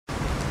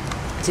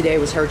today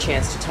was her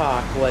chance to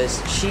talk,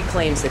 was she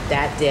claims that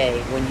that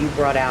day when you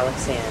brought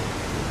Alex in,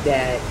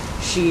 that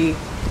she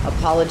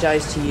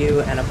apologized to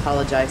you and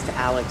apologized to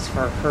Alex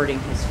for hurting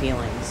his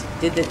feelings.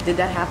 Did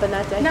that happen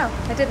that day? No,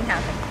 it didn't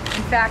happen.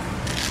 In fact,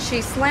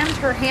 she slammed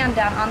her hand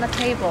down on the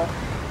table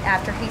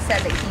after he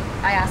said that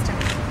I asked him,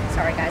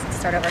 sorry guys, let's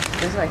start over.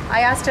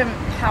 I asked him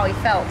how he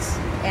felt,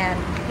 and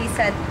he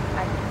said,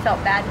 I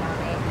felt bad,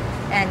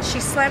 Mommy. And she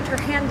slammed her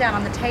hand down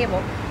on the table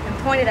and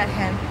pointed at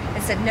him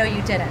and said, no,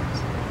 you didn't.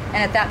 And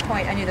at that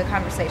point, I knew the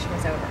conversation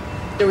was over.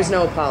 There was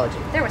no apology?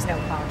 There was no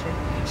apology.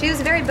 She was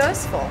very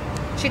boastful.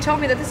 She told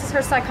me that this is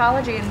her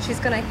psychology and she's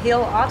going to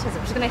heal autism.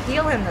 She's going to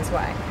heal him this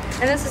way.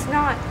 And this is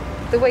not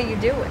the way you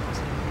do it.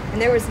 And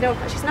there was no,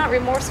 she's not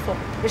remorseful.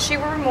 If she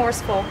were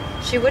remorseful,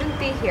 she wouldn't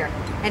be here.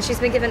 And she's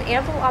been given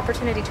ample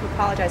opportunity to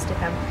apologize to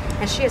him,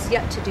 and she has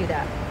yet to do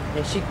that.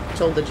 And she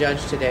told the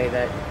judge today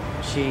that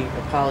she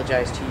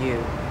apologized to you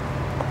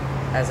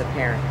as a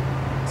parent.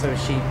 So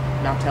is she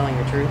not telling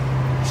the truth?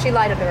 She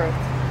lied under oath.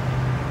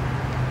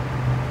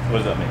 What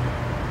does that mean?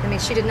 I mean,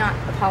 she did not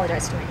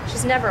apologize to me.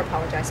 She's never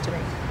apologized to me.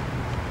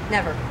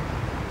 Never.